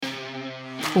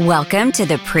Welcome to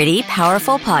the Pretty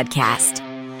Powerful Podcast,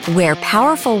 where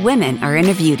powerful women are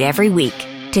interviewed every week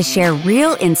to share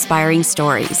real inspiring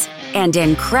stories and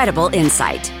incredible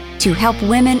insight to help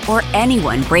women or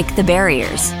anyone break the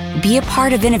barriers, be a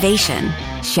part of innovation,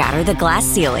 shatter the glass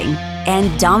ceiling,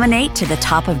 and dominate to the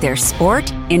top of their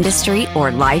sport, industry,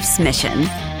 or life's mission.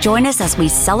 Join us as we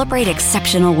celebrate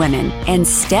exceptional women and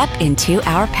step into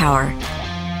our power.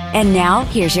 And now,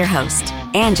 here's your host,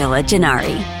 Angela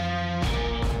Gennari.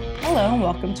 Hello, and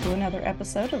welcome to another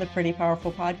episode of the Pretty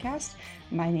Powerful Podcast.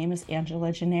 My name is Angela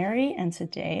Gennari, and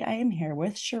today I am here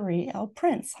with Scherrie L.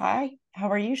 Hi,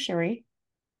 how are you, Scherrie?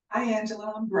 Hi,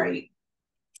 Angela. I'm great.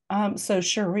 So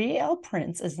Scherrie L.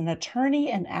 is an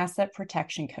attorney and asset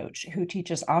protection coach who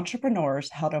teaches entrepreneurs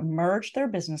how to merge their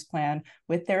business plan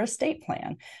with their estate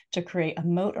plan to create a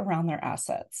moat around their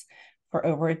assets. For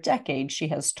over a decade, she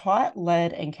has taught,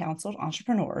 led, and counseled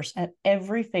entrepreneurs at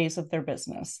every phase of their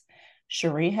business.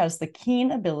 Scherrie has the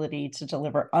keen ability to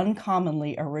deliver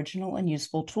uncommonly original and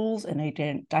useful tools in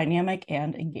a dynamic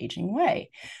and engaging way.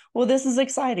 Well, this is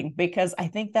exciting because I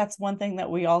think that's one thing that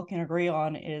we all can agree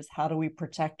on is how do we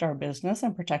protect our business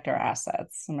and protect our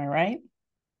assets? Am I right?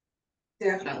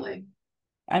 Definitely.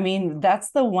 I mean,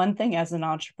 that's the one thing as an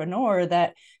entrepreneur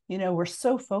that, we're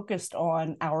so focused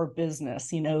on our business,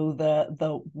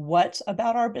 the what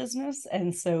about our business.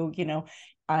 And so,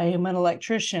 I am an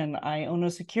electrician, I own a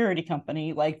security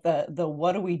company, like the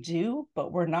what do we do,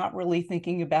 but we're not really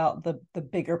thinking about the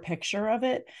bigger picture of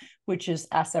it, which is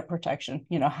asset protection.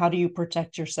 How do you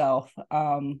protect yourself?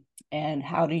 And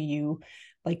how do you,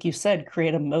 like you said,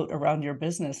 create a moat around your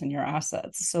business and your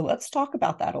assets? So let's talk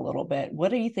about that a little bit.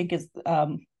 What do you think is,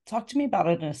 talk to me about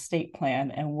an estate plan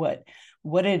and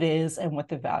what it is and what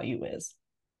the value is.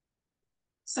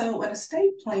 So an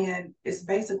estate plan is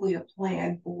basically a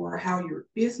plan for how your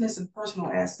business and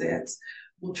personal assets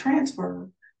will transfer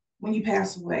when you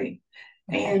pass away.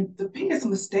 Okay. And the biggest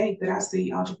mistake that I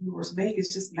see entrepreneurs make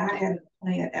is just not having a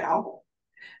plan at all.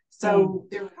 So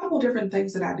there are a couple of different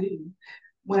things that I do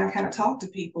when I kind of talk to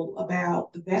people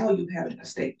about the value of having an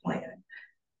estate plan.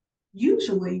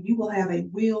 Usually you will have a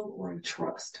will or a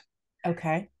trust.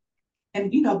 Okay. And,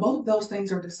 both of those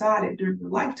things are decided during your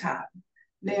lifetime.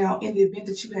 Now, in the event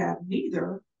that you have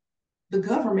neither, the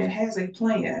government has a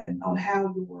plan on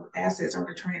how your assets are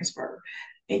to transfer.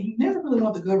 And you never really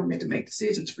want the government to make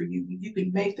decisions for you. You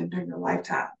can make them during your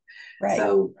lifetime. Right.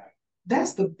 So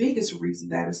that's the biggest reason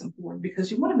that is important, because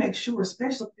you want to make sure,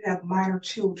 especially if you have minor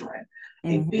children,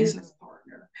 a business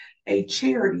partner, a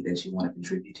charity that you want to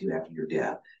contribute to after your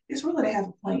death, it's really to have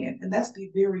a plan. And that's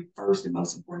the very first and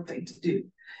most important thing to do.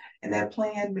 And that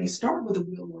plan may start with a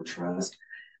will or trust,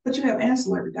 but you have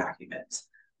ancillary documents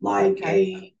like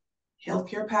a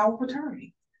healthcare power of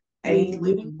attorney, a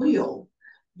living will.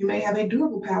 You may have a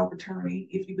durable power of attorney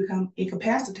if you become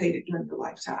incapacitated during your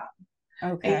lifetime.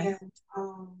 Okay.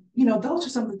 And, those are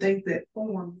some of the things that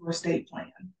form your estate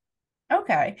plan.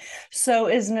 Okay. So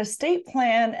is an estate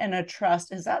plan and a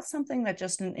trust, is that something that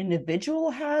just an individual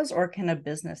has, or can a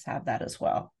business have that as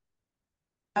well?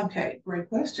 Okay, great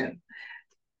question.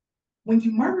 When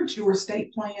you merge your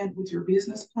estate plan with your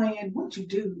business plan, what you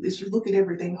do is you look at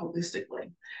everything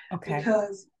holistically. Okay.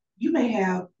 Because you may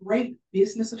have great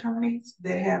business attorneys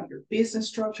that have your business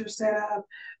structure set up,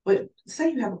 but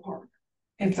say you have a partner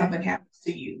and something happens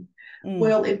to you.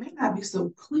 Well, it may not be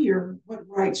so clear what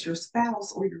rights your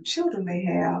spouse or your children may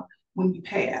have when you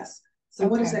pass. So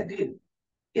what does that do?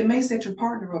 It may set your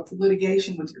partner up for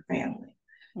litigation with your family.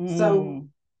 So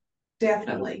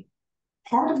definitely.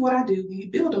 Part of what I do, when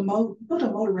you build a moat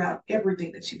around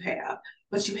everything that you have,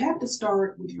 but you have to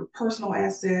start with your personal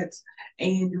assets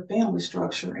and your family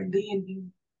structure, and then you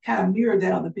kind of mirror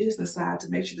that on the business side to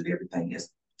make sure that everything is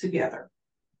together.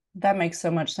 That makes so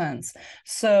much sense.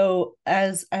 So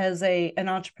as an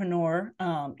entrepreneur,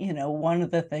 one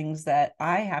of the things that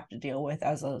I have to deal with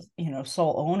as a,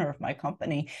 sole owner of my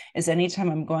company is anytime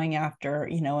I'm going after,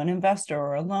 an investor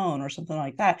or a loan or something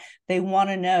like that, they want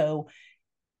to know,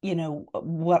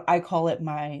 what I call it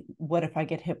what if I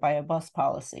get hit by a bus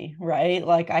policy, right?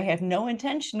 Like I have no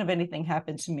intention of anything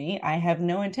happen to me. I have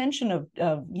no intention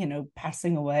of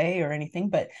passing away or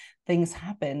anything, but things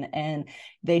happen and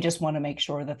they just want to make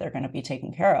sure that they're going to be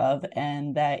taken care of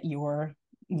and that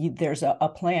there's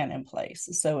a plan in place.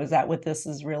 So is that what this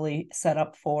is really set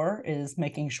up for, is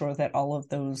making sure that all of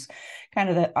those kind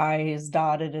of the I's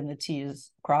dotted and the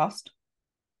T's crossed?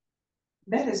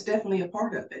 That is definitely a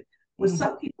part of it. What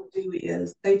some people do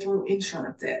is they throw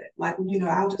insurance at it. Like,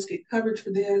 I'll just get coverage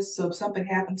for this. So if something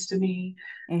happens to me,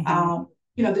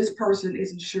 this person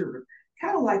is insured.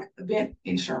 Kind of like event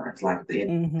insurance, like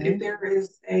if there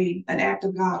is an act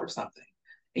of God or something,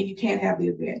 and you can't have the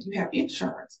event. You have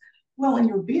insurance. Well, in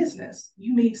your business,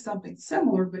 you need something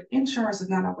similar, but insurance is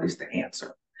not always the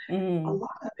answer. A Mm,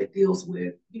 lot of it deals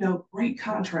with, great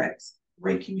contracts,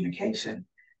 great communication.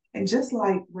 And just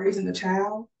like raising a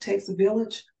child takes a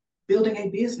village, building a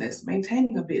business,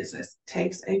 maintaining a business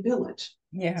takes a village.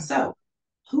 yeah. So,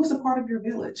 who's a part of your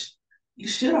village? You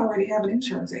should already have an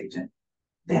insurance agent.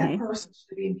 That Hmm. person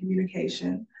should be in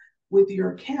communication with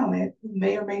your accountant, who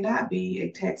may or may not be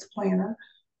a tax planner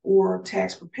or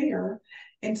tax preparer.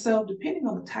 And so, depending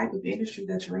on the type of industry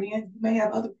that you're in, you may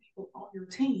have other people on your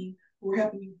team who are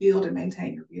helping you build and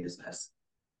maintain your business.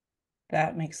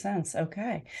 That makes sense.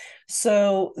 Okay.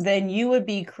 So then you would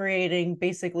be creating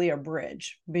basically a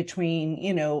bridge between,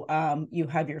 you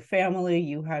have your family,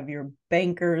 you have your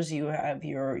bankers, you have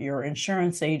your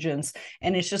insurance agents,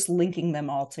 and it's just linking them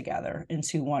all together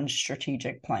into one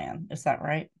strategic plan. Is that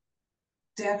right?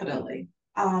 Definitely.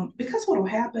 Because what will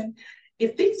happen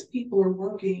if these people are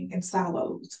working in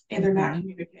silos and they're not Hmm.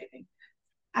 communicating?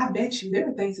 I bet you there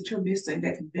are things that you're missing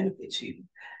that can benefit you.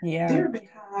 Yeah. There have been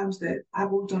times that I've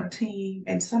worked on a team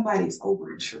and somebody's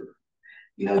overinsured.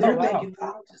 Oh, They're wow.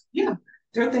 thinking,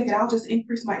 they're thinking I'll just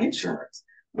increase my insurance.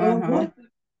 Well, Uh-huh.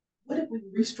 what if we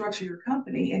restructure your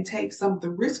company and take some of the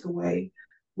risk away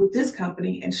with this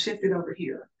company and shift it over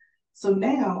here? So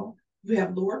now you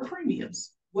have lower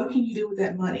premiums. What can you do with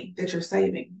that money that you're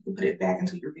saving? You can put it back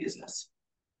into your business.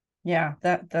 Yeah,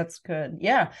 that's good.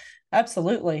 Yeah,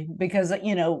 absolutely. Because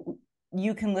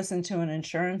you can listen to an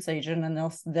insurance agent and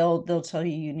they'll tell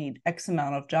you you need X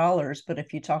amount of dollars, but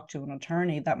if you talk to an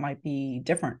attorney, that might be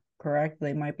different, correct?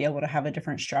 They might be able to have a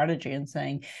different strategy and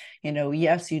saying,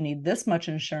 yes, you need this much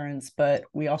insurance, but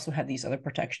we also have these other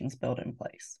protections built in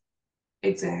place.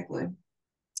 Exactly.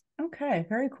 Okay,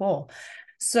 very cool.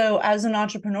 So as an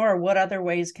entrepreneur, what other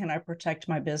ways can I protect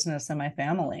my business and my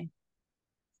family?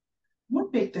 One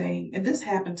big thing, and this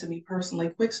happened to me personally,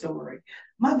 quick story.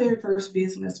 My very first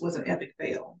business was an epic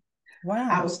fail. I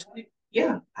Wow. was 20,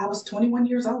 yeah, I was 21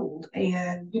 years old.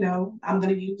 And, I'm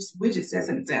going to use widgets as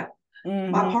an example. My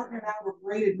Mm-hmm. partner and I were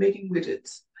great at making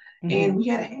widgets, and Mm-hmm. we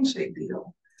had a handshake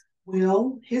deal.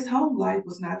 Well, his home life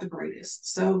was not the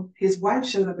greatest. So his wife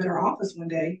showed up at our office one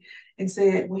day and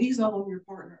said, well, he's no longer your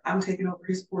partner. I'm taking over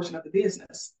his portion of the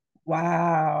business.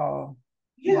 Wow.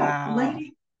 Yeah, Wow.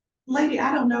 lady,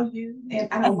 I don't know you and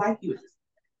I don't like you.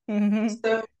 Hmm.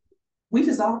 So we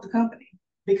dissolved the company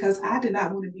because I did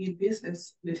not want to be in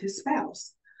business with his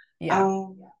spouse. Yeah.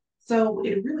 Um, so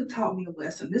it really taught me a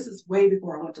lesson. This is way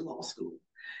before I went to law school.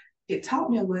 It taught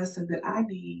me a lesson that I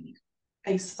need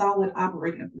a solid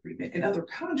operating agreement and other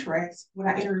contracts when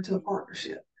I enter into a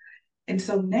partnership. And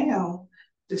so now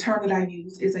the term that I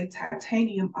use is a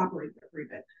titanium operating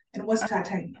agreement. And what's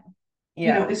titanium?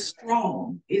 Yeah. It's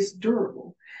strong, it's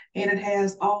durable, and it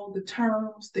has all the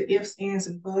terms, the ifs, ands,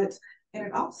 and buts. And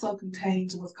it also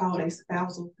contains what's called a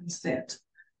spousal consent,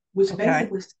 which Okay.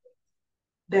 basically says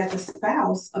that the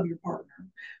spouse of your partner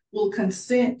will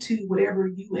consent to whatever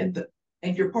you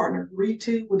and your partner agree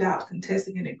to without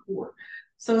contesting it in court.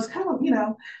 So it's kind of,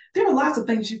 there are lots of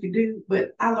things you can do,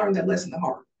 but I learned that lesson the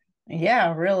hard.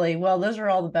 Yeah, really. Well, those are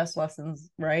all the best lessons,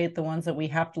 right? The ones that we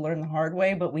have to learn the hard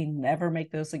way, but we never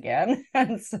make those again.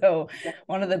 And so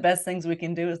one of the best things we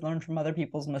can do is learn from other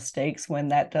people's mistakes when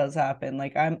that does happen.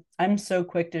 Like I'm so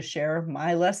quick to share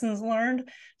my lessons learned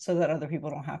so that other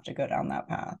people don't have to go down that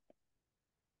path.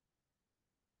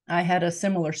 I had a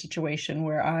similar situation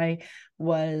where I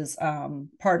was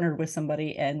partnered with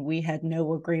somebody and we had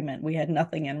no agreement. We had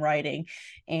nothing in writing.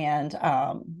 And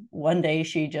one day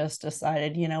she just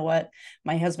decided, you know what?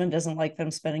 My husband doesn't like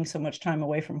them spending so much time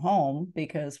away from home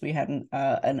because we had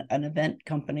an event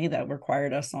company that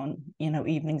required us on,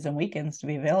 evenings and weekends to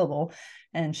be available.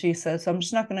 And she says, so I'm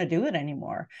just not going to do it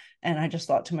anymore. And I just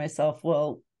thought to myself,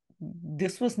 well,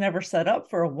 this was never set up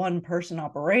for a one person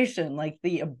operation. Like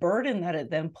the burden that it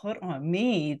then put on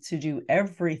me to do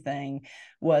everything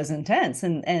was intense.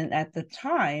 And at the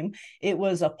time, it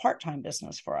was a part-time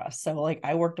business for us. So like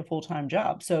I worked a full-time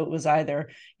job. So it was either,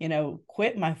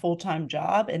 quit my full-time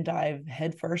job and dive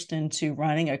headfirst into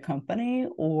running a company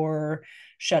or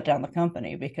shut down the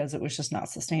company because it was just not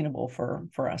sustainable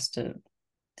for us to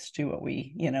do what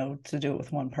to do it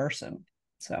with one person.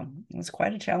 So it's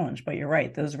quite a challenge, but you're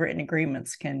right. Those written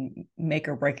agreements can make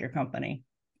or break your company.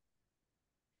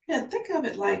 Yeah, think of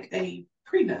it like a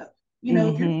prenup.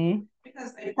 If you're Mm-hmm.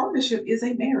 because a partnership is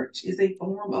a marriage, is a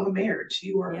form of a marriage.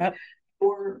 You are Yep.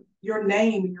 or your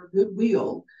name, your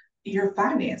goodwill, your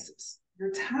finances,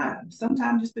 your time.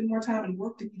 Sometimes you spend more time at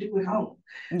work than you do at home.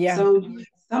 Yeah. So you have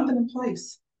something in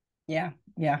place. Yeah.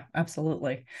 Yeah.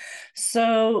 Absolutely.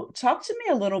 So talk to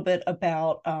me a little bit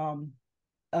about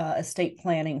estate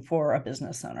planning for a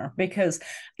business owner, because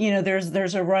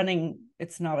there's a running,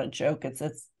 it's not a joke,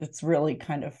 it's really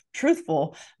kind of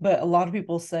truthful, but a lot of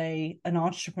people say an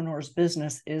entrepreneur's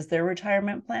business is their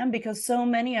retirement plan, because so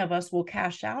many of us will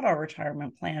cash out our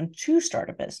retirement plan to start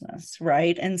a business,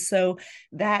 right? And so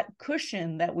that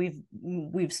cushion that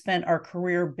we've spent our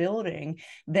career building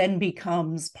then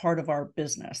becomes part of our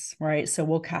business, right? So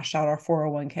we'll cash out our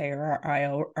 401k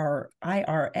or our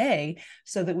IRA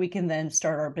so that we can then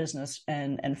start our business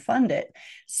and fund it.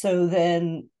 So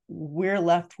then we're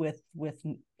left with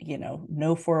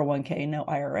no 401k, no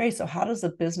IRA. So how does a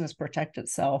business protect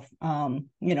itself,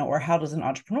 or how does an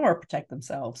entrepreneur protect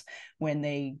themselves when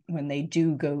they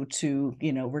do go to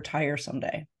retire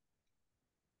someday?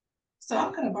 So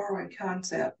I'm going to borrow a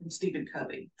concept from Stephen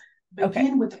Covey.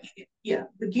 Okay.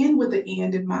 Begin with the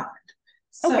end in mind.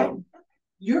 So Okay.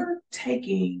 you're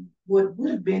taking what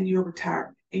would have been your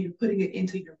retirement and you're putting it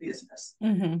into your business.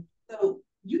 Mm-hmm. So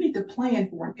you need to plan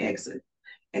for an exit.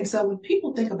 And so when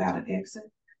people think about an exit,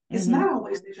 it's Mm-hmm. not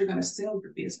always that you're going to sell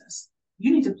your business.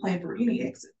 You need to plan for any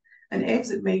exit. An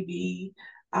exit may be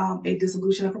a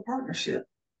dissolution of a partnership.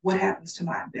 What happens to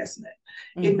my investment?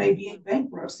 Mm-hmm. It may be a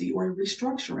bankruptcy or a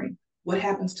restructuring. What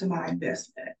happens to my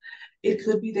investment? It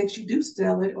could be that you do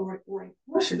sell it or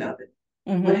a portion of it.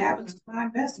 Mm-hmm. What happens to my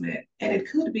investment? And it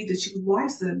could be that you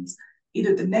license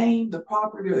either the name, the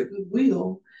property, or the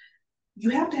goodwill.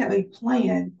 You have to have a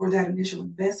plan for that initial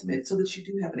investment so that you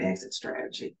do have an exit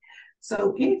strategy.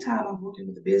 So anytime I'm working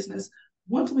with a business,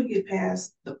 once we get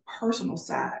past the personal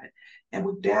side and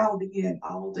we've dialed in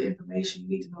all the information you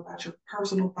need to know about your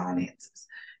personal finances,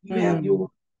 you have your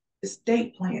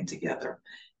estate plan together,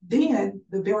 then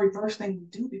the very first thing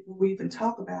we do before we even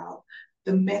talk about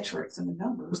the metrics and the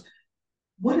numbers,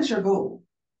 what is your goal?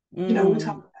 We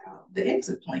talk about the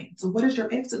exit plan. So what does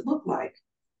your exit look like?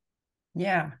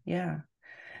 Yeah.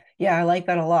 Yeah, I like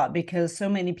that a lot, because so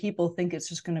many people think it's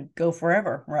just going to go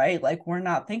forever, right? Like, we're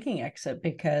not thinking exit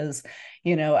because,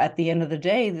 at the end of the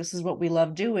day, this is what we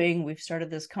love doing. We've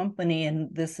started this company and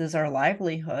this is our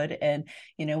livelihood. And,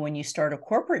 when you start a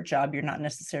corporate job, you're not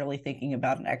necessarily thinking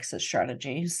about an exit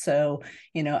strategy. So,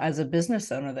 as a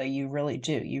business owner, though, you really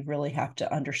do. You really have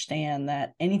to understand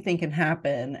that anything can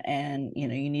happen and, you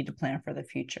need to plan for the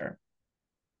future.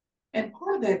 And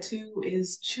part of that too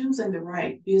is choosing the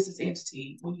right business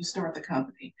entity when you start the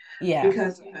company. Yeah.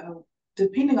 Because,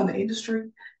 depending on the industry,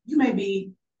 you may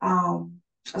be a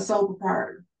sole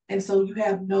proprietor. And so you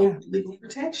have no legal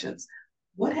protections.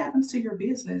 What happens to your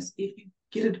business if you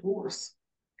get a divorce?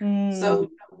 So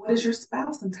what is your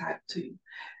spouse entitled to?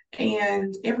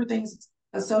 And everything's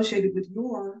associated with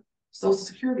your social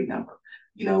security number.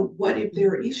 What if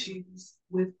there are issues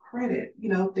with credit?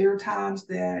 There are times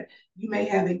that you may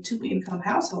have a two-income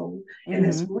household, and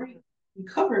that's great. You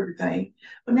cover everything,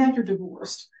 but now you're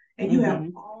divorced and you have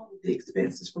all of the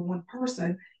expenses for one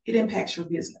person. It impacts your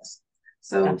business.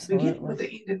 So beginning with the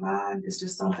end in mind is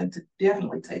just something to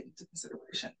definitely take into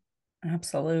consideration.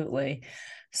 Absolutely.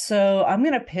 So I'm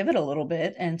going to pivot a little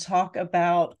bit and talk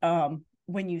about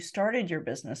when you started your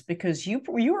business, because you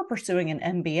were pursuing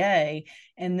an MBA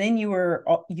and then you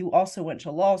also went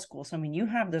to law school. So, I mean, you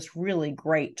have this really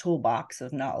great toolbox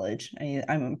of knowledge.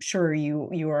 I'm sure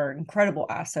you are an incredible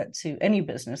asset to any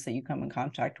business that you come in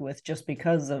contact with, just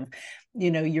because of,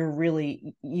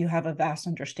 you have a vast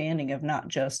understanding of not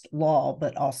just law,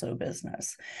 but also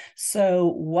business. So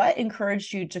what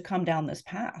encouraged you to come down this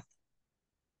path?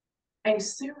 A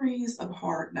series of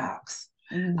hard knocks.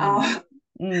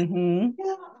 Mm-hmm.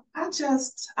 Yeah, I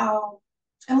just, and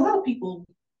a lot of people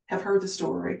have heard the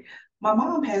story. My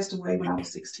mom passed away when I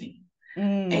was 16.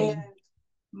 And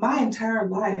my entire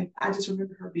life, I just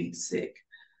remember her being sick.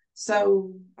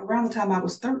 So around the time I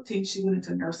was 13, she went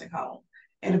into a nursing home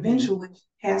and eventually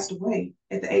passed away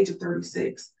at the age of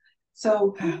 36.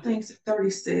 So who thinks at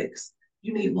 36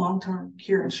 you need long-term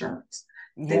care insurance,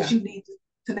 that you need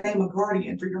to name a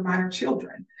guardian for your minor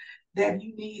children, that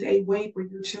you need a way for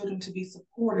your children to be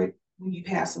supported when you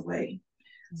pass away?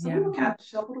 So we were kind of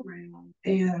shuffled around,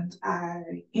 and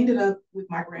I ended up with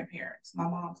my grandparents, my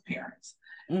mom's parents.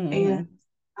 And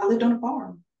I lived on a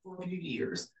farm for a few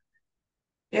years.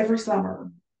 Every summer,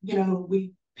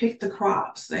 we picked the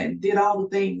crops and did all the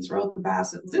things, rode the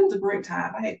bicycles. It was a great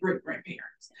time. I had great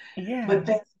grandparents. But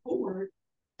fast forward,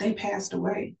 they passed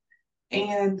away.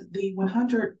 And the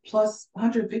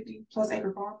 150 plus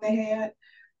acre farm they had,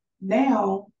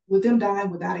 now, with them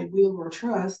dying without a will or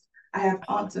trust, I have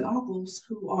aunts and uncles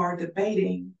who are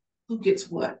debating who gets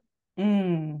what.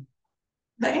 The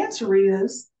answer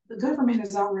is the government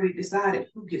has already decided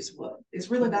who gets what. It's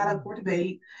really not up for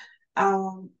debate.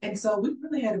 And so we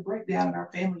really had a breakdown in our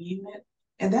family unit.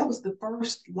 And that was the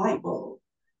first light bulb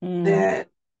Mm, that,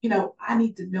 I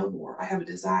need to know more. I have a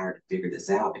desire to figure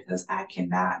this out because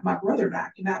my brother and I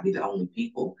cannot be the only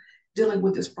people dealing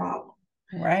with this problem.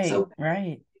 right, So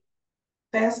right.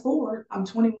 fast forward, I'm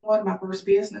 21, my first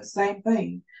business, same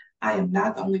thing. I am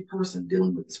not the only person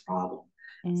dealing with this problem.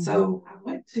 Hmm. So I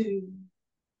went to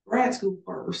grad school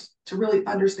first to really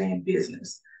understand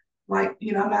business. Like,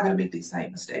 I'm not going to make these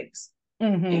same mistakes.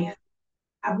 Hmm. And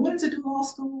I wanted to do law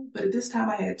school, but at this time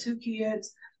I had two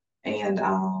kids. And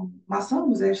my son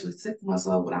was actually 6 months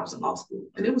old when I was in law school.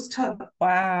 And it was tough.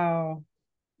 Wow.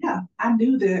 Yeah, I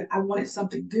knew that I wanted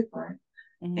something different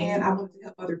and Hmm. I wanted to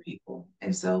help other people.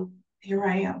 And so here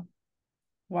I am.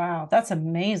 Wow, that's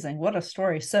amazing. What a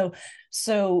story. So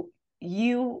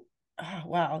you, oh,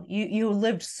 wow, you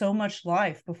lived so much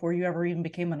life before you ever even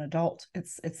became an adult.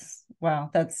 It's wow,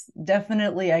 that's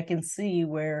definitely, I can see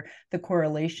where the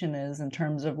correlation is in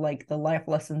terms of like the life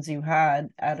lessons you had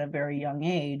at a very young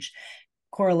age,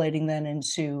 correlating then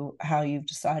into how you've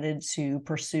decided to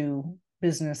pursue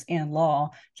business and law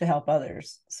to help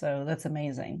others. So that's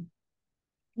amazing.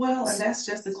 Well, and that's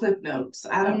just the clip notes.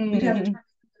 I don't, we'd have to Mhm. turn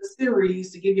the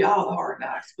series to give you all the hard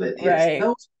knocks, but yes, Right.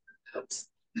 those notes.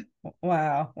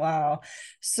 Wow, wow.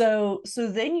 So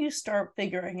then you start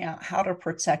figuring out how to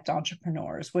protect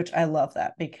entrepreneurs, which I love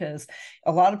that because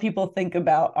a lot of people think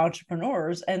about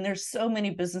entrepreneurs and there's so many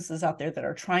businesses out there that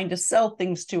are trying to sell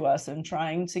things to us and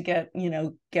trying to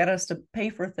get us to pay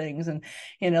for things and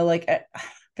like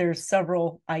there's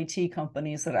several IT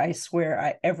companies that I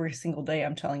swear every single day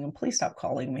I'm telling them, please stop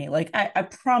calling me. Like I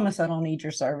promise I don't need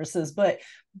your services, but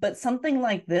something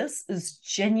like this is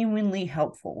genuinely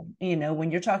helpful,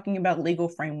 when you're talking about legal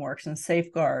frameworks and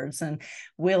safeguards and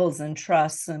wills and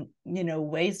trusts and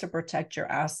ways to protect your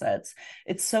assets.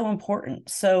 It's so important.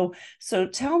 So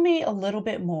tell me a little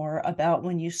bit more about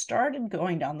when you started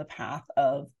going down the path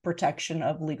of protection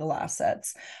of legal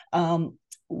assets.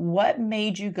 What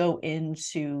made you go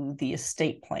into the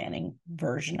estate planning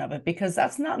version of it? Because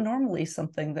that's not normally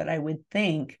something that I would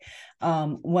think.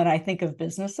 When I think of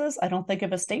businesses, I don't think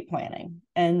of estate planning.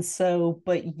 And so,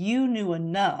 but you knew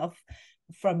enough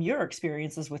from your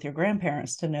experiences with your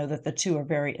grandparents to know that the two are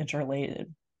very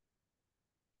interrelated.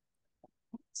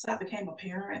 So I became a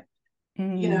parent,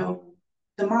 you Mm, know,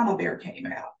 the mama bear came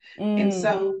out. And mm,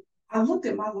 so I looked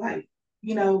at my life.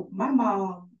 My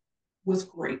mom was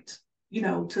great,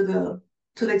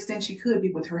 to the extent she could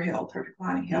be with her health, her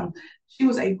declining mm, health. She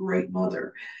was a great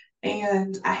mother.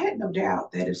 And I had no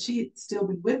doubt that if she had still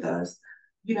been with us,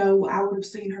 I would have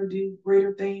seen her do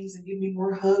greater things and give me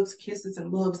more hugs, kisses,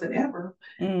 and loves than ever.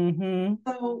 mm-hmm,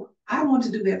 So I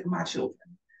wanted to do that for my children.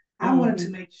 I wanted to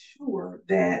mm-hmm, make sure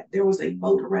that there was a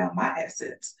moat around my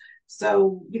assets.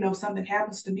 So, something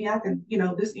happens to me, I can,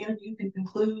 this interview can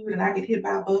conclude and I get hit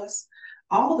by a bus.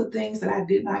 All the things that I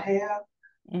did not have,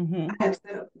 mm-hmm, I have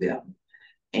set up for them.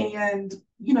 And,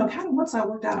 kind of once I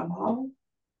worked out a model,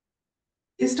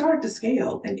 it started to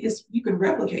scale and you can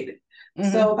replicate it.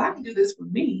 So mm-hmm. if I can do this for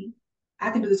me, I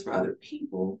can do this for other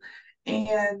people.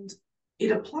 And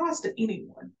it applies to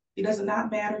anyone. It does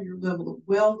not matter your level of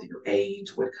wealth, your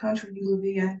age, what country you live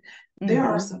in. There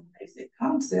are Mm-hmm. some basic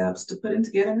concepts to putting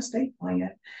together an estate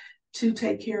plan to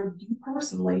take care of you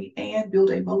personally and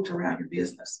build a moat around your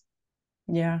business.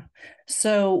 Yeah.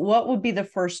 So what would be the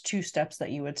first two steps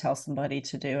that you would tell somebody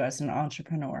to do as an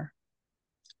entrepreneur?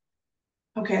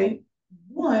 Okay.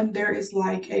 One, there is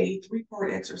like a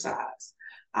three-part exercise.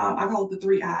 I call it the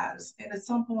three I's. And at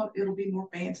some point, it'll be more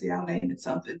fancy. I'll name it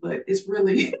something, but it's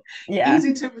really Yeah.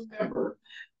 easy to remember.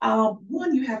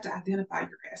 One, you have to identify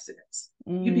your assets.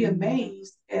 You'd be Mm.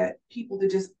 amazed at people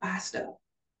that just buy stuff.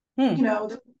 Hmm. You know,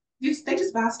 they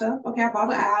just buy stuff. Okay, I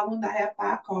bought an island. I have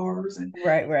 5 cars. And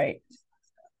Right, right.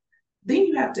 then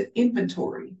you have to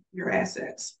inventory your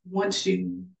assets once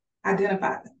you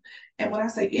identify them. And when I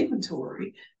say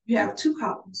inventory, you have two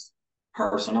columns,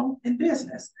 personal and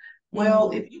business. Well,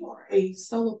 Mm-hmm. if you are a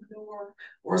solopreneur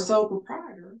or a sole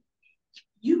proprietor,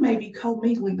 you may be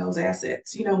commingling those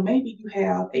assets. Maybe you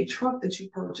have a truck that you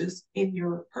purchased in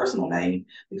your personal name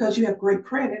because you have great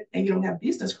credit and you don't have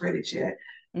business credit yet,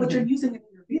 but you're Mm-hmm. using it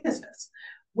in your business.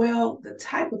 Well, the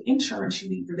type of insurance you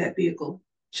need for that vehicle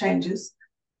changes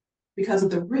because of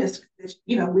the risk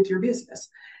that, with your business.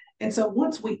 And so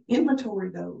once we inventory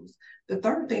those, the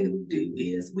third thing that we do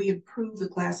is we improve the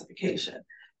classification.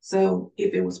 So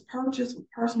if it was purchased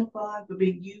with personal funds but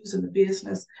being used in the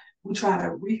business, we try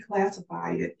to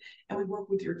reclassify it and we work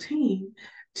with your team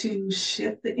to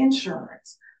shift the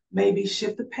insurance, maybe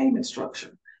shift the payment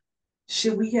structure.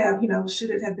 Should it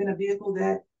have been a vehicle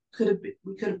that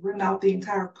we could have written out the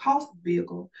entire cost of the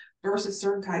vehicle versus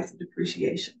certain types of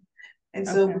depreciation. And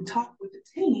so Okay. we talk with the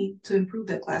team to improve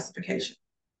that classification.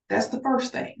 That's the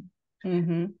first thing.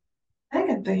 Mm-hmm.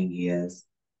 Second thing is,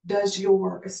 does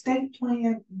your estate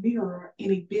plan mirror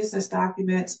any business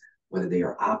documents, whether they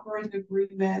are operating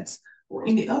agreements or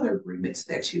any other agreements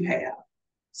that you have?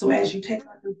 So as you take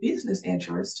on your business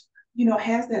interest,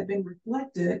 has that been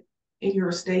reflected in your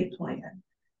estate plan?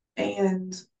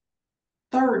 And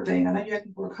third thing, I know you're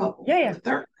asking for a couple, Yeah, but yeah. the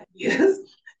third thing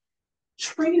is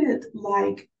treat it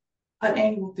like an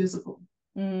annual physical.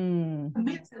 Mm.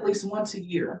 At least once a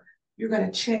year, you're going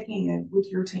to check in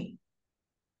with your team.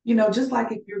 Just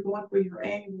like if you're going for your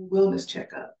annual wellness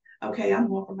checkup. Okay, I'm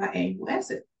going for my annual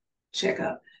asset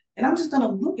checkup. And I'm just going to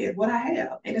look at what I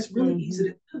have. And it's really easy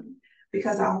to do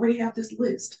because I already have this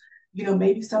list.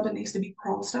 Maybe something needs to be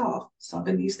crossed off,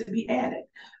 something needs to be added.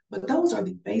 But those are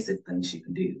the basic things you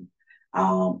can do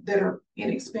that are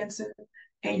inexpensive.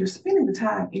 And you're spending the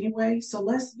time anyway. So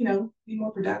let's, be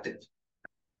more productive.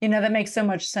 That makes so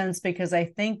much sense because I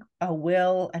think a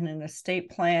will and an estate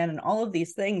plan and all of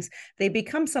these things, they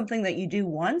become something that you do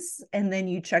once and then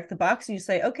you check the box and you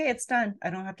say, okay, it's done. I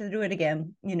don't have to do it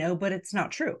again, but it's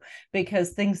not true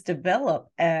because things develop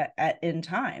in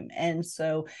time. And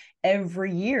so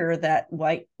every year that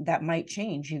might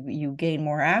change. You gain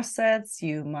more assets.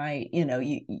 You might,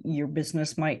 your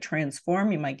business might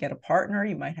transform. You might get a partner.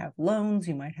 You might have loans.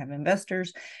 You might have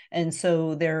investors. And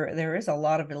so there is a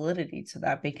lot of validity to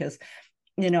that because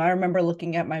I remember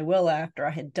looking at my will after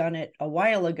I had done it a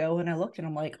while ago and I looked and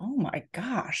I'm like, oh my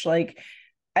gosh, like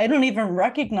I don't even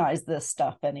recognize this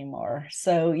stuff anymore.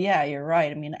 So yeah, you're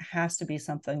right. I mean, it has to be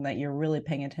something that you're really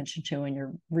paying attention to and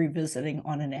you're revisiting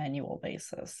on an annual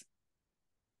basis.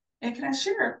 And can I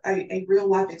share a real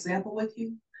life example with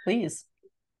you? Please.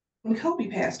 When Kobe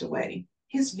passed away,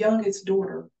 his youngest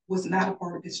daughter was not a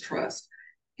part of his trust.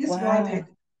 His wife Wow.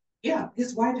 had,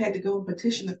 his wife had to go and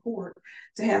petition the court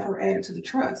to have her added to the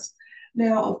trust.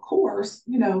 Now, of course,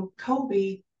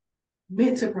 Kobe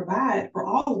meant to provide for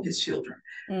all of his children,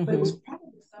 but it was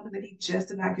probably something that he just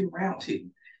did not get around to.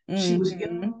 She was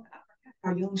young. I forgot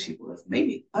how young she was,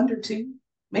 maybe under 2,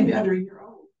 maybe under a year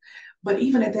old. But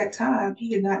even at that time,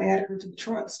 he had not added her to the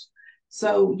trust.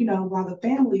 So, while the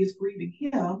family is grieving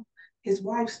him, his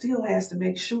wife still has to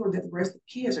make sure that the rest of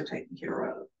the kids are taken care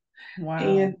of. Wow.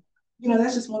 And,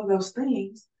 that's just one of those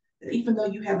things that even though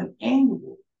you have an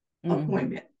annual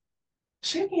appointment,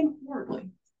 check in quarterly.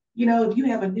 If you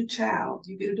have a new child,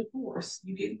 you get a divorce,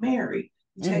 you get married,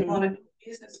 you take on a new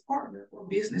business partner or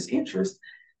business interest,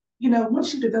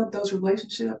 once you develop those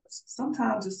relationships,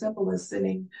 sometimes as simple as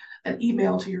sending an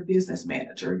email to your business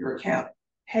manager, your accountant.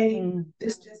 Hey,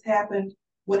 this just happened.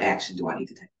 What action do I need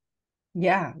to take?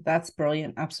 Yeah, that's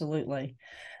brilliant. Absolutely.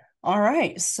 All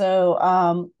right.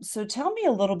 So tell me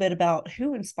a little bit about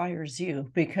who inspires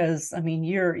you, because I mean,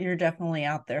 you're definitely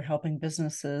out there helping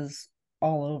businesses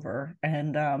all over.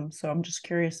 And so I'm just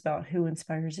curious about who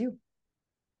inspires you.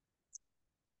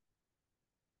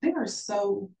 There are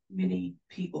so many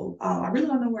people. I really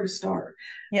don't know where to start.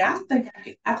 Yeah. I think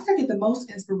I get the most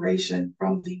inspiration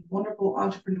from the wonderful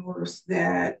entrepreneurs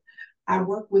that I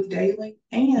work with daily,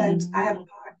 and I have a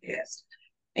podcast.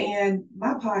 And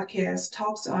my podcast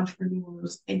talks to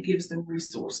entrepreneurs and gives them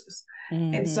resources.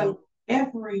 And so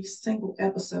every single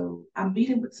episode, I'm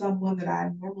meeting with someone that I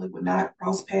normally would not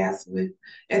cross paths with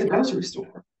at the grocery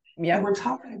store. And we're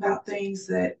talking about things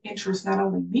that interest not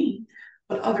only me,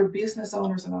 but other business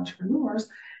owners and entrepreneurs.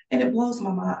 And it blows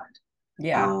my mind.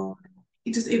 Yeah.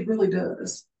 It really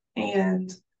does.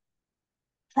 And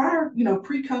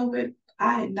pre-COVID,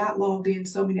 I had not logged in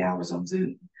so many hours on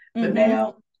Zoom. But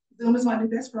now Zoom is my new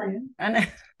best friend. I know.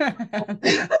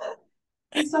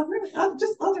 And so really,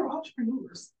 just other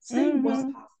entrepreneurs seeing what's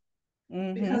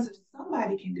possible. Because if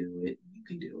somebody can do it, you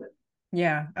can do it.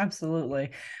 Yeah,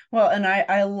 absolutely. Well, and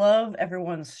I love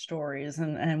everyone's stories.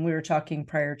 And we were talking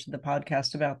prior to the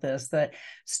podcast about this, that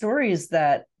stories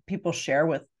that people share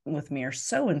with me are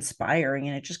so inspiring,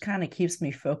 and it just kind of keeps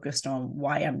me focused on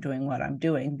why I'm doing what I'm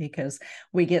doing, because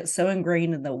we get so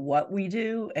ingrained in the what we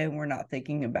do and we're not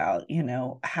thinking about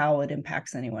how it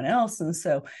impacts anyone else. And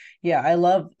so yeah,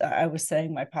 I was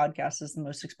saying my podcast is the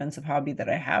most expensive hobby that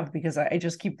I have because I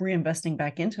just keep reinvesting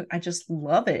back into it. I just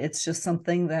love it. It's just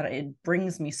something that it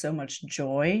brings me so much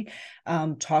joy,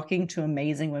 talking to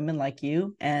amazing women like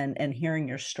you and hearing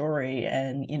your story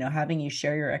and having you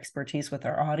share your expertise with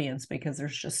our audience, because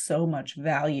there's just so much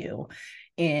value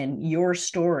in your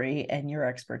story and your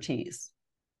expertise.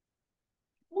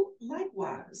 Well,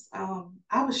 likewise,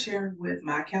 I was sharing with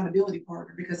my accountability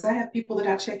partner because I have people that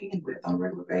I check in with on a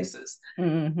regular basis.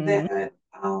 That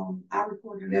I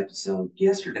recorded an episode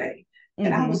yesterday,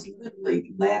 And I Mm-hmm. was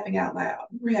literally laughing out loud.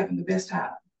 We were having the best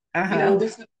time. You Uh-huh. know,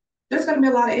 there's going to be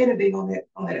a lot of editing on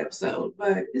that episode,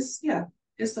 but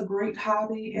it's a great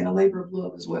hobby and a labor of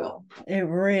love as well. It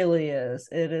really is.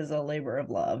 It is a labor of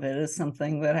love. It is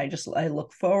something that I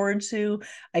look forward to.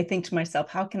 I think to myself,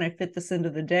 how can I fit this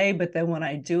into the day? But then when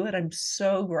I do it, I'm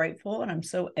so grateful and I'm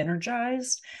so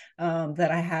energized that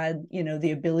I had,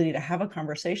 the ability to have a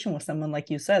conversation with someone like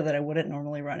you said that I wouldn't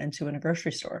normally run into in a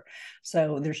grocery store.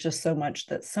 So there's just so much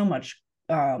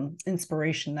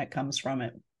inspiration that comes from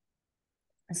it.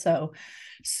 So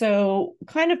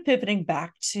kind of pivoting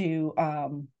back to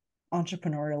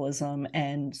entrepreneurialism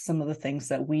and some of the things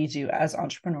that we do as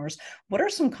entrepreneurs, what are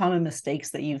some common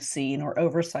mistakes that you've seen or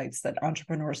oversights that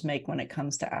entrepreneurs make when it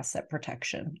comes to asset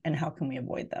protection, and how can we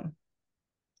avoid them?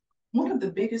 One of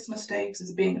the biggest mistakes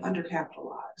is being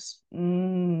undercapitalized.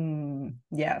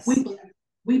 Yes. We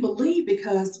we believe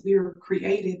because we're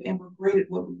creative and we're great at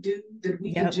what we do that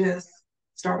we can Yep. just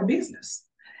start a business.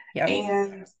 Yep.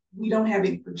 And we don't have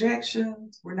any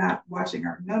projections. We're not watching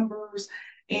our numbers.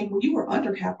 And when you are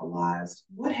undercapitalized,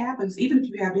 what happens, even if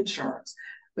you have insurance,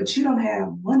 but you don't have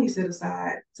money set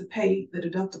aside to pay the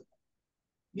deductible?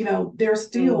 There's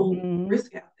still Mm-hmm.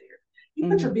 risk out there. You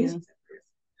put your Mm-hmm. business at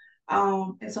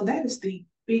risk. And so that is the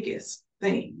biggest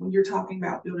thing when you're talking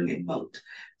about building a moat.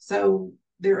 So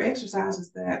there are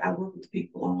exercises that I work with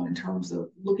people on in terms of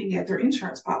looking at their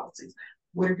insurance policies.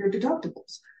 What are your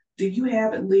deductibles? Do you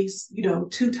have at least,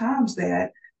 two times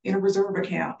that in a reserve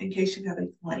account in case you have a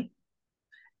claim?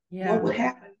 What Yeah. would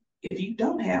happen if you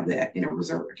don't have that in a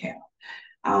reserve account?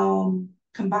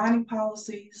 Combining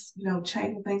policies,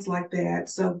 changing things like that.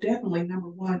 So definitely number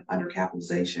one,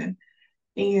 undercapitalization.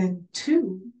 And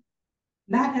two,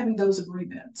 not having those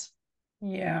agreements.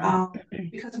 Yeah.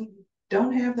 Because when you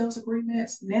don't have those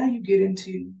agreements, now you get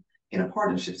into in a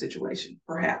partnership situation,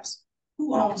 perhaps.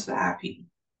 Who owns the IP?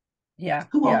 Yeah.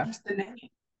 Who Yeah. owns the name?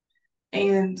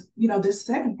 And this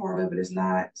second part of it is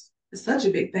not such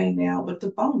a big thing now, but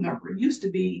the phone number. It used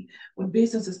to be when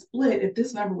businesses split, if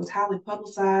this number was highly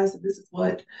publicized, if this is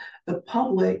what the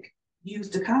public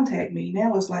used to contact me.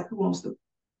 Now it's like who owns the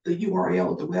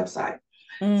URL of the website.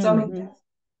 So I mean, Mm-hmm.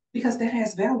 because that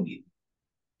has value.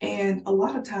 And a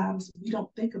lot of times we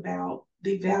don't think about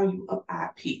the value of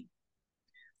IP.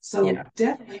 So Yeah.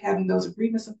 definitely having those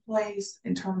agreements in place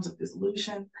in terms of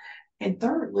dissolution. And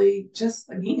thirdly, just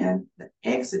again, the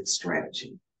exit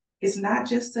strategy. It's not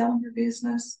just selling your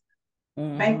business,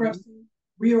 Mm-hmm. bankruptcy,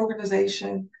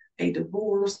 reorganization, a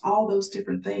divorce, all those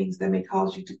different things that may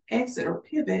cause you to exit or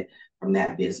pivot from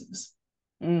that business.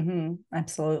 Mm-hmm.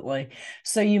 Absolutely.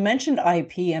 So you mentioned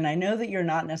IP, and I know that you're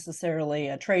not necessarily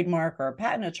a trademark or a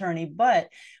patent attorney, but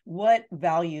what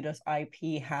value does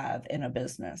IP have in a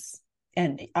business?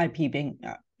 And IP being,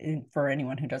 for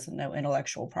anyone who doesn't know,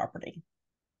 intellectual property.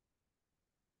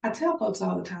 I tell folks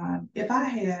all the time, if I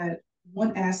had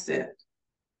one asset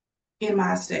in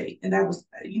my state, and that was,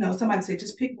 somebody said,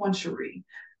 just pick one, Scherrie,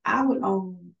 I would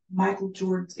own Michael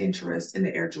Jordan's interest in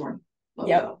the Air Jordan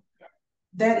Yep. logo.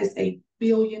 That is $1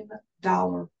 billion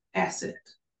asset.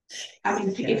 I mean,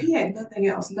 if Yeah. he had nothing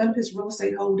else, none of his real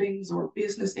estate holdings or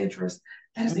business interests,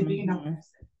 that is $1 billion Mm-hmm.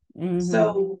 asset. Mm-hmm.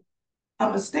 So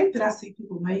a mistake that I see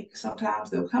people make, sometimes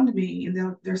they'll come to me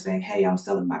and they're saying, hey, I'm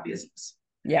selling my business.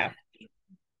 Yeah.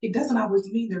 It doesn't always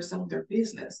mean they're selling their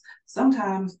business.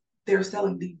 Sometimes they're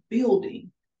selling the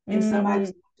building and somebody's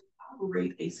Mm-hmm. going to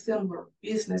operate a similar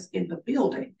business in the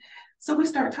building. So we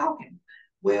start talking.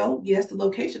 Well, yes, the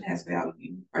location has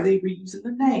value. Are they reusing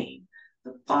the name,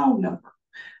 the phone number?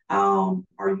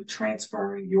 Are you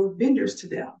transferring your vendors to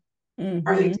them?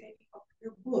 Are they Mm-hmm. taking over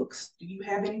your books? Do you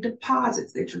have any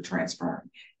deposits that you're transferring?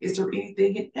 Is there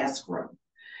anything in escrow?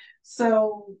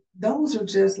 So those are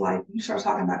just like you start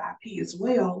talking about IP as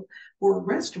well for a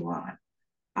restaurant.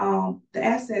 The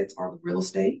assets are the real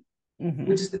estate, Mm-hmm.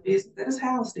 which is the business that is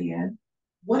housed in.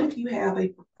 What if you have a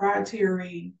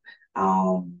proprietary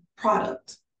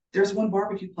product? There's one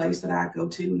barbecue place that I go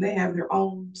to, and they have their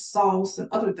own sauce and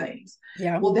other things.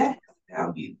 Yeah. Well, that has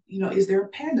value. Is there a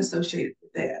patent associated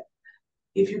with that?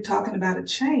 If you're talking about a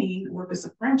chain or if it's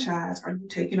a franchise, are you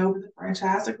taking over the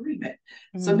franchise agreement?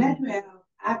 So now Mm-hmm. you have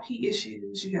IP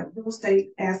issues, you have real estate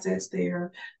assets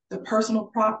there, the personal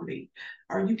property.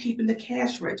 Are you keeping the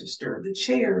cash register, the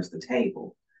chairs, the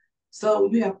table? So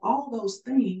you have all those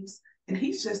things, and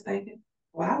he's just thinking,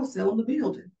 well, I was selling the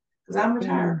building because I'm Mm-hmm.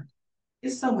 retired.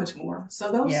 It's so much more.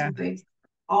 So those are Yeah. some things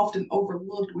often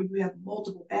overlooked when you have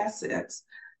multiple assets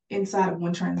inside of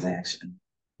one transaction.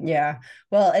 Yeah.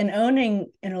 Well, and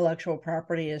owning intellectual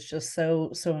property is just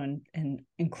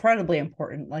incredibly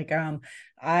important. Like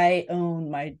I own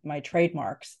my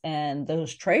trademarks, and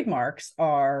those trademarks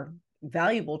are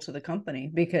valuable to the company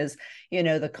because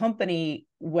the company,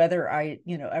 whether I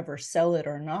ever sell it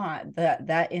or not,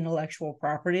 that intellectual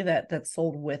property that's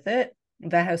sold with it,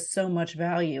 that has so much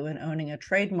value. In owning a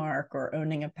trademark or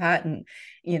owning a patent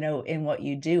in what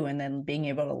you do, and then being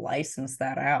able to license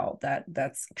that out,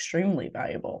 that's extremely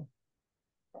valuable.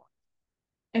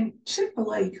 And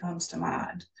Chick-fil-A comes to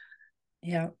mind.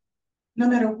 Yeah. No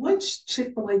matter which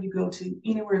Chick-fil-A you go to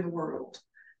anywhere in the world,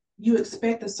 you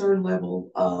expect a certain level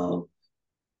of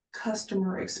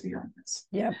customer experience.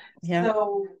 Yeah. Yeah.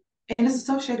 So, and it's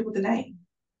associated with the name.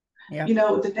 Yeah.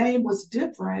 If the name was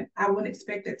different, I wouldn't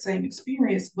expect that same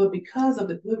experience. But because of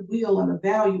the goodwill and the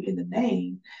value in the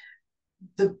name,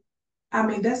 the I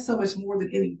mean, that's so much more than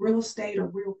any real estate or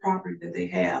real property that they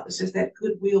have. It's just that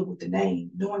goodwill with the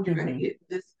name, knowing you're going to get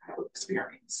this type of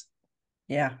experience.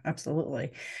 Yeah,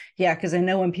 absolutely. Yeah, because I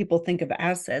know when people think of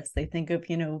assets, they think of,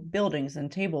 buildings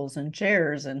and tables and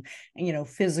chairs and,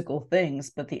 physical things,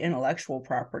 but the intellectual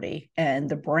property and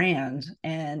the brand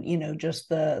and, just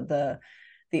the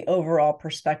overall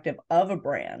perspective of a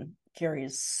brand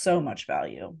carries so much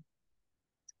value.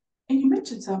 And you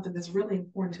mentioned something that's really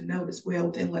important to note as well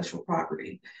with intellectual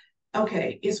property.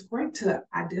 Okay, it's great to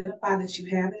identify that you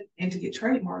have it and to get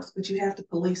trademarks, but you have to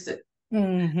police it.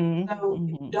 Mm-hmm. So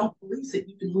if you don't police it,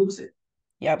 you can lose it.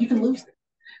 Yep. You can lose it.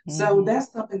 So Mm-hmm.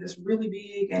 that's something that's really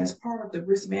big and it's part of the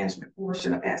risk management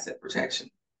portion of asset protection.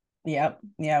 Yep.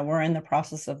 Yeah, we're in the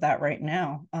process of that right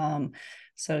now.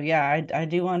 So yeah, I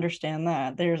do understand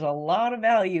that. There's a lot of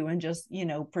value in just,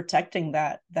 protecting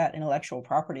that intellectual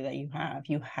property that you have.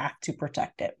 You have to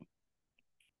protect it.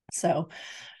 So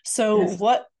Yes.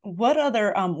 what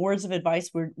other words of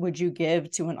advice would you give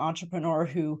to an entrepreneur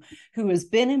who has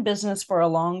been in business for a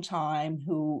long time,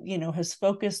 who has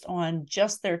focused on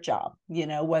just their job,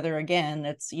 whether again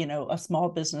it's a small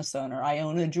business owner, I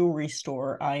own a jewelry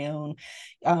store, I own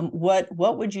what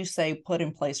would you say put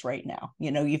in place right now?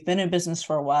 You've been in business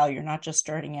for a while, you're not just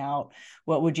starting out.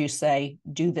 What would you say,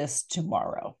 do this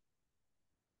tomorrow?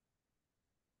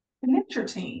 Connect your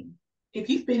team. If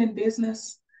you've been in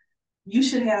business, you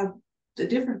should have the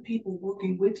different people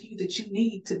working with you that you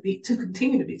need to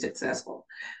continue to be successful.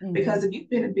 Mm-hmm. Because if you've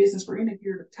been in business for any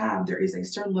period of time, there is a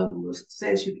certain level of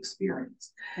success you've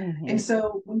experienced. Mm-hmm. And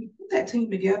so when you put that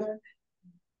team together,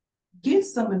 get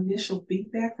some initial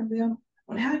feedback from them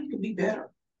on how you can be better.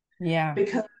 Yeah.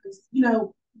 Because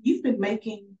you've been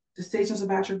making decisions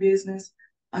about your business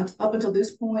up until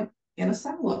this point in a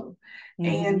silo. Mm-hmm.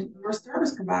 And your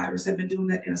service providers have been doing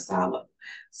that in a silo.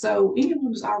 So anyone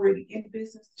who's already in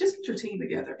business, just get your team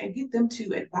together and get them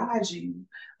to advise you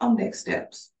on next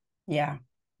steps. Yeah.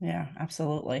 Yeah,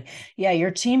 absolutely. Yeah,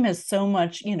 your team has so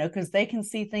much, because they can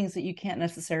see things that you can't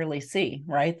necessarily see,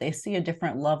 right? They see a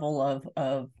different level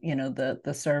of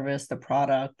the service, the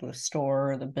product, the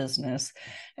store, the business.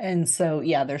 And so,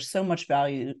 yeah, there's so much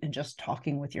value in just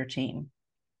talking with your team.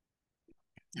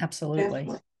 Absolutely.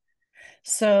 Definitely.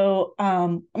 So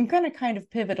I'm going to kind of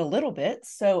pivot a little bit.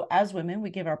 So as women, we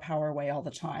give our power away all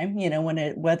the time,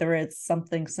 whether it's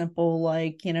something simple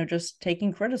like, just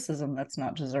taking criticism that's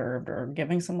not deserved, or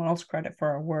giving someone else credit for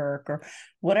our work, or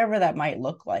whatever that might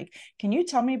look like. Can you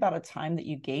tell me about a time that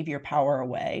you gave your power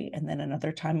away, and then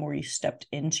another time where you stepped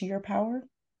into your power?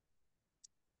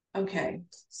 Okay.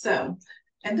 So,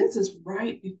 and this is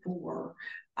right before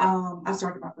I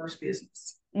started my first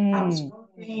business. I was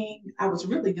working, I was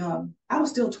really young. I was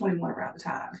still 21 around the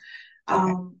time.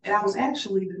 Okay. And I was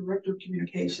actually the director of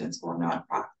communications for a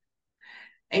nonprofit.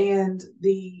 And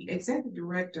the executive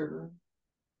director,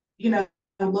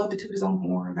 loved to toot his own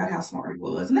horn about how smart he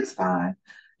was. And that's fine.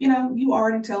 You are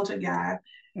an intelligent guy.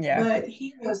 Yeah. But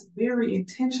he was very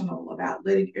intentional about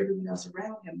letting everyone else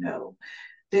around him know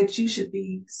that you should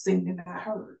be seen and not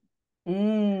heard.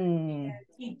 And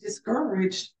he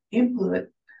discouraged input,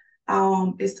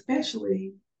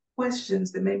 especially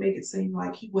questions that may make it seem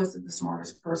like he wasn't the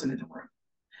smartest person in the room.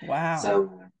 Wow.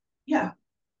 So, yeah,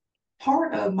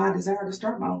 part of my desire to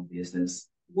start my own business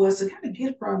was to kind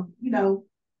of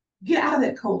get out of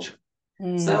that culture.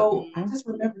 So I just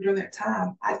remember during that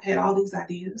time, I had all these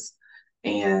ideas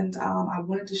and I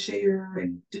wanted to share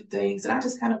and do things, and I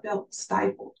just kind of felt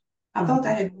stifled. I felt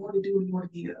I had more to do and more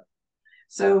to give.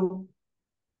 So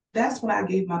that's when I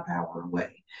gave my power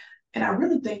away. And I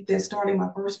really think that starting my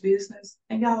first business,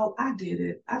 and y'all, I did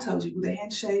it. I told you, with a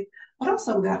handshake, but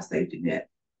also without a safety net.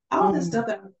 All this stuff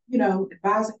that I'm,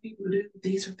 advising people to do,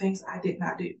 these are things I did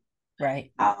not do.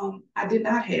 Right. I did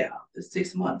not have the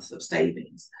 6 months of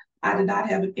savings. I did not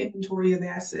have an inventory of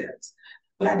assets,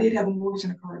 but I did have a mortgage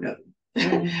and a car note.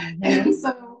 Mm-hmm. And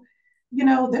so,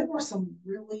 there were some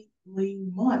really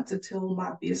lean months until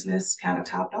my business kind of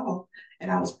topped off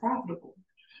and I was profitable.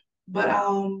 But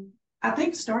I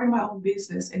think starting my own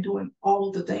business and doing all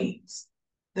of the things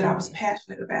that I was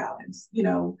passionate about,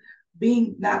 and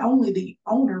being not only the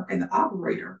owner and the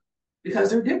operator, because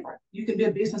they're different. You can be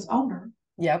a business owner,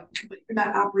 Yep. but you're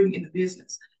not operating in the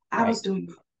business. I Right. was doing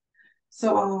both.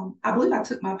 So I believe I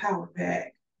took my power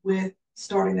back with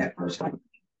starting that first company.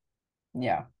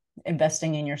 Yeah.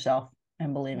 Investing in yourself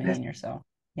and believing in yourself.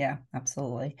 Yeah,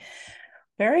 absolutely.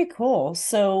 Very cool.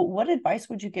 So what advice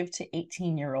would you give to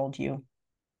 18-year-old you?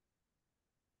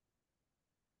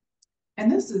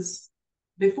 And this is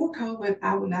before COVID,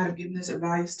 I would not have given this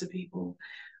advice to people,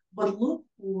 but look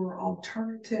for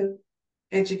alternative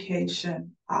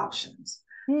education options.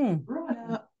 Hmm. Growing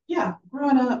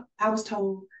up, I was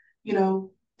told,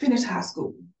 finish high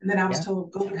school. And then I was Yeah.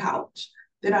 told, go to college.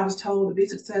 Then I was told to be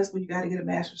successful, you got to get a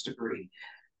master's degree.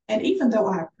 And even though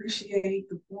I appreciate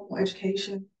the formal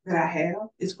education that I have,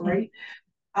 it's great.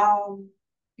 Um,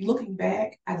 Looking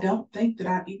back, I don't think that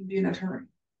I'd even be an attorney.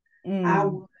 I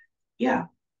Mm. would, yeah,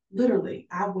 literally,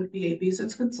 I would be a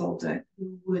business consultant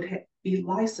who would be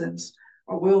licensed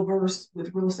or well versed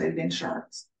with real estate and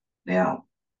insurance. Now,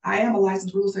 I am a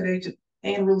licensed real estate agent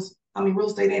and real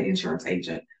estate and insurance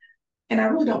agent. And I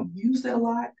really don't use that a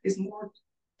lot. It's more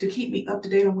to keep me up to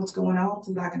date on what's going on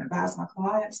so that I can advise my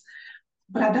clients.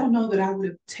 But I don't know that I would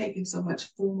have taken so much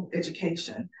formal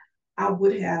education. I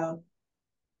would have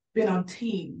been on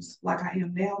teams like I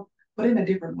am now, but in a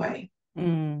different way.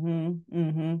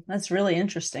 That's really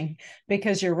interesting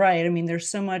because you're right. I mean, there's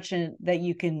so much that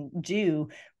you can do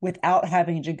without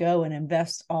having to go and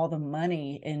invest all the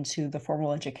money into the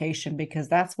formal education, because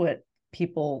that's what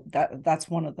that's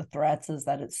one of the threats, is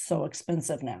that it's so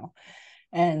expensive now.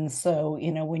 And so,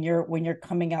 when you're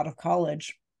coming out of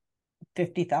college,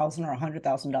 50,000 or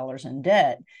 $100,000 in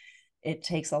debt, it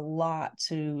takes a lot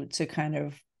to kind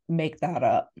of make that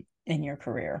up in your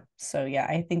career. So yeah,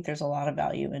 I think there's a lot of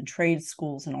value in trade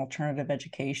schools and alternative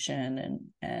education,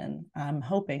 and I'm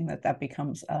hoping that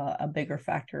becomes a bigger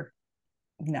factor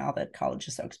now that college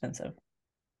is so expensive.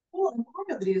 Well, and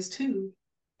part of it is too,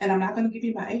 and I'm not going to give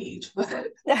you my age, but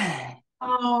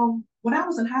when I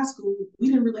was in high school, we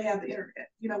didn't really have the internet.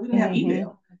 We didn't have Mm-hmm.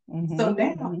 email. So Mm-hmm.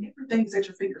 now Mm-hmm. everything's at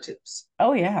your fingertips.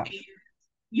 Oh yeah. And,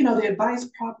 the advice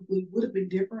probably would have been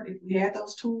different if we had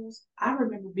those tools. I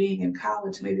remember being in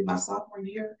college, maybe my sophomore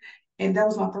year, and that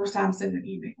was my first time sending an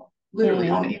email, literally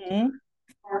on the internet, Mm-hmm.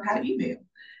 or how to email.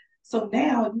 So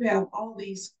now you have all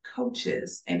these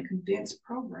coaches and condensed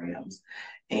programs,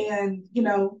 and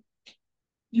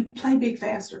you play big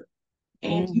faster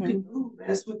and you Mm-hmm. can move at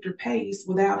a swifter pace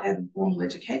without having formal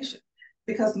education.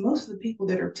 Because most of the people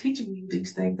that are teaching you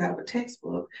these things out of a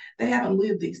textbook, they haven't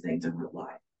lived these things in real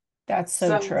life. That's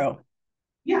so So, true.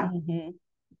 yeah. Mm-hmm.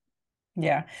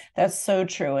 Yeah, that's so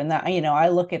true. And that, I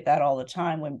look at that all the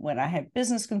time when I have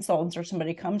business consultants or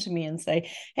somebody come to me and say,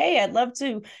 "Hey, I'd love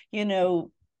to,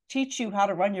 teach you how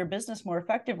to run your business more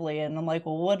effectively." And I'm like,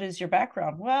 "Well, what is your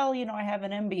background?" "Well, I have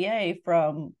an MBA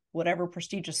from whatever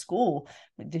prestigious school."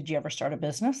 "Did you ever start a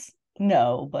business?"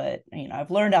 "No, but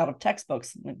I've learned out of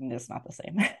textbooks." It's not the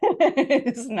same.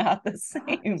 It's not the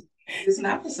same. It's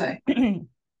not the same.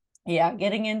 Yeah,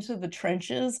 getting into the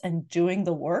trenches and doing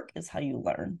the work is how you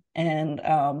learn. And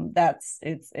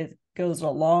it goes a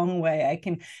long way.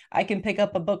 I can pick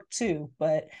up a book too,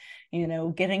 but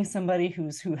getting somebody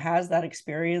who has that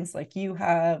experience like you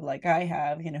have, like I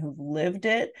have, who've lived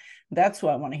it, that's who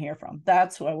I want to hear from.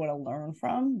 That's who I want to learn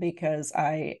from, because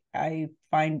I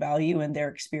find value in their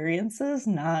experiences,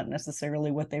 not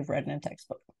necessarily what they've read in a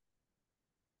textbook.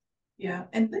 Yeah.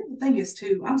 And then the thing is,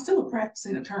 too, I'm still a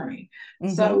practicing attorney.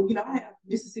 Mm-hmm. So, I have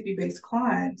Mississippi based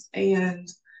clients, and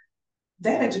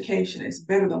that education is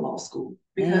better than law school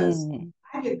because Mm.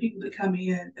 I get people that come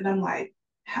in and I'm like,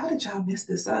 how did y'all mess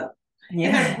this up? And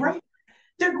they're Yeah. great.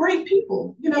 They're great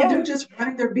people. They're Yeah. just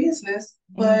running their business,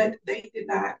 Mm-hmm. but they did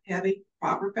not have a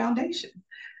proper foundation.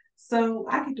 So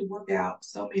I get to work out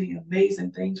so many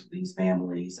amazing things for these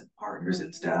families and partners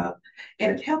and stuff.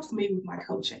 And it helps me with my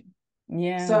coaching.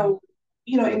 Yeah. So,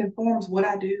 it informs what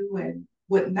I do and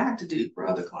what not to do for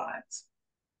other clients.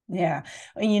 Yeah.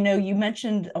 You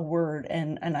mentioned a word,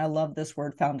 and I love this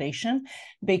word, foundation,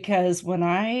 because when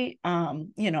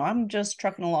I'm just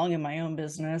trucking along in my own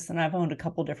business, and I've owned a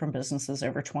couple different businesses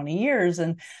over 20 years.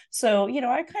 And so,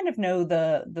 I kind of know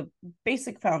the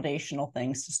basic foundational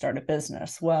things to start a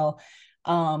business. Well,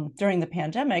 during the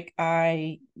pandemic,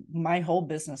 my whole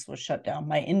business was shut down.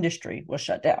 My industry was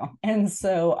shut down. And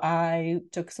so I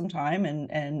took some time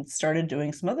and started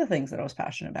doing some other things that I was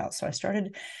passionate about. So I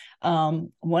started,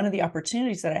 one of the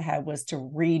opportunities that I had was to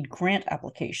read grant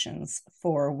applications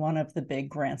for one of the big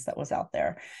grants that was out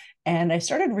there. And I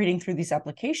started reading through these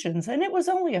applications, and it was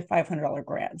only a $500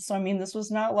 grant. So, I mean, this was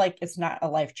not like, it's not a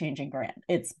life-changing grant.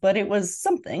 But it was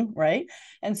something, right?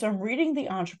 And so I'm reading the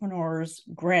entrepreneurs'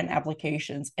 grant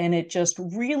applications, and it just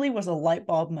really was a light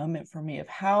bulb moment for me of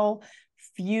how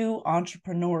few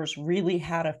entrepreneurs really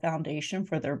had a foundation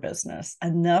for their business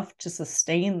enough to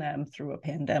sustain them through a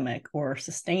pandemic or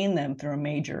sustain them through a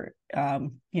major,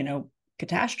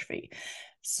 catastrophe.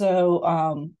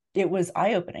 So, it was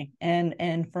eye-opening.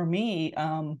 And for me,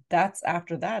 that's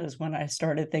after that is when I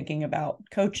started thinking about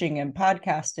coaching and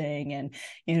podcasting and,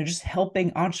 just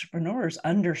helping entrepreneurs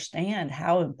understand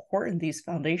how important these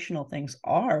foundational things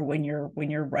are when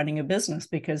you're running a business.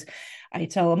 Because I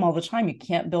tell them all the time, you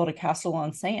can't build a castle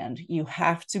on sand. You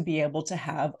have to be able to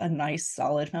have a nice,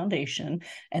 solid foundation,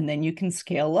 and then you can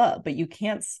scale up. But you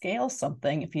can't scale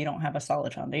something if you don't have a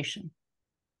solid foundation.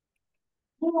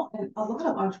 Well, and a lot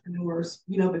of entrepreneurs,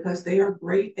 because they are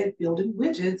great at building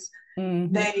widgets,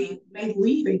 they may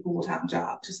leave a full-time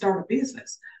job to start a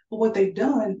business. But what they've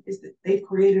done is that they've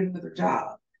created another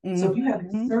job. So if you have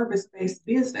a service-based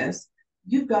business,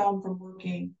 you've gone from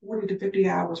working 40 to 50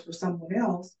 hours for someone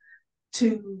else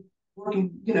to working,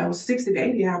 60 to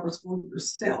 80 hours for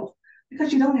yourself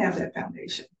because you don't have that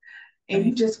foundation and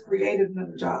you just created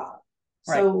another job.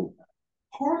 Right. So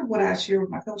part of what I share with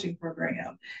my coaching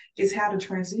program is how to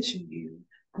transition you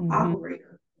from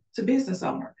operator to business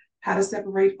owner, how to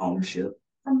separate ownership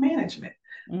from management,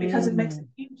 because it makes a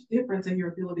huge difference in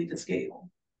your ability to scale.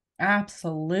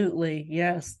 Absolutely.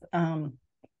 Yes.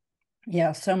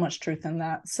 Yeah, so much truth in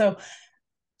that. So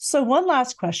one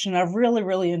last question. I've really,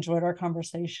 really enjoyed our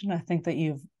conversation. I think that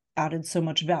you've added so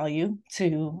much value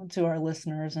to our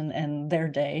listeners and their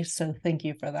day. So thank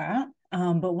you for that.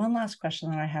 But one last question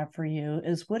that I have for you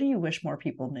is, what do you wish more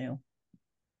people knew?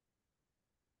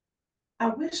 I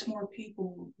wish more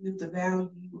people knew the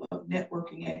value of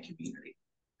networking and community.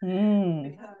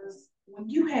 Because when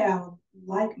you have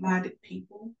like-minded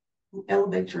people who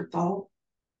elevate your thought,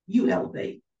 you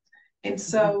elevate. And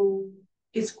so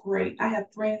it's great. I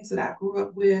have friends that I grew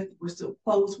up with. We're still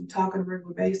close. We talk on a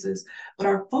regular basis, but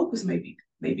our focus may be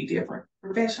different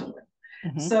professionally.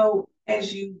 So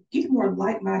as you get more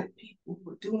like-minded people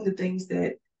who are doing the things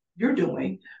that you're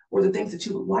doing or the things that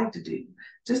you would like to do,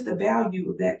 just the value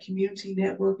of that community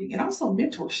networking and also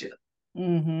mentorship,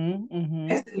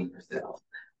 investing in yourself.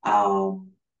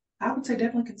 I would say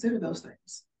definitely consider those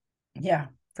things. Yeah,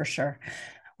 for sure.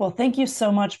 Well, thank you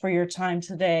so much for your time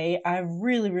today. I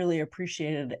really, really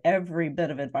appreciated every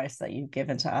bit of advice that you've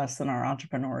given to us and our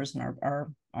entrepreneurs and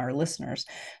our listeners.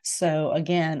 So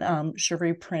again,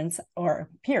 Scherrie Prince or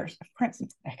Pierce, Prince,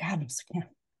 God, I'm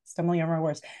stumbling over my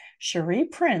words. Scherrie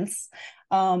Prince,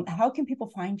 how can people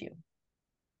find you?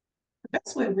 The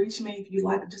best way to reach me, if you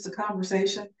like just a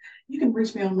conversation, you can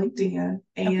reach me on LinkedIn,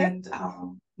 and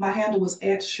my handle is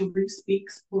 @Scherrie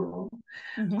Speaks Plural.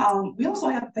 We also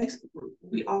have a Facebook group.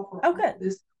 We offer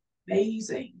this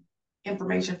amazing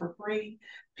information for free.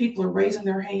 People are raising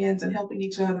their hands and helping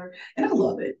each other, and I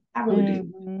love it. I really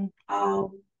do.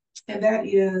 And that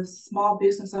is Small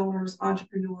Business Owners,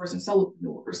 Entrepreneurs, and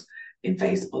Solopreneurs in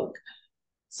Facebook.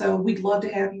 So we'd love to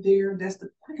have you there. That's the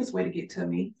quickest way to get to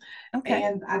me.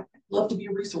 And I'd love to be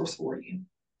a resource for you.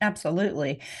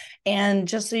 Absolutely. And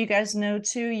just so you guys know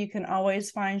too, you can always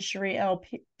find Scherrie L.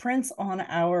 Prince on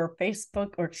our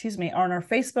Facebook, on our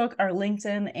Facebook, our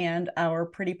LinkedIn, and our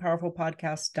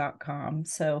prettypowerfulpodcast.com.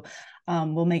 So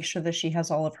we'll make sure that she has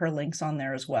all of her links on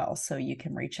there as well. So you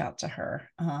can reach out to her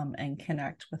and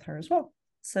connect with her as well.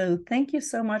 So thank you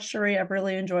so much, Scherrie. I've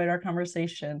really enjoyed our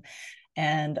conversation.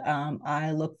 And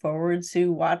I look forward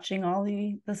to watching all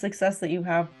the success that you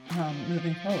have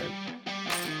moving forward.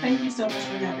 Thank you so much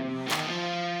for having me.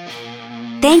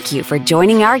 Thank you for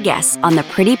joining our guests on the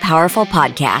Pretty Powerful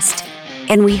Podcast.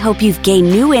 And we hope you've gained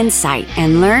new insight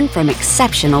and learned from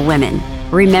exceptional women.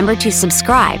 Remember to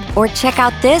subscribe or check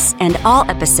out this and all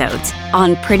episodes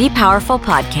on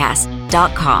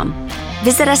prettypowerfulpodcast.com.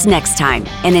 Visit us next time.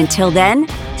 And until then,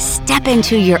 step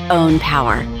into your own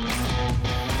power.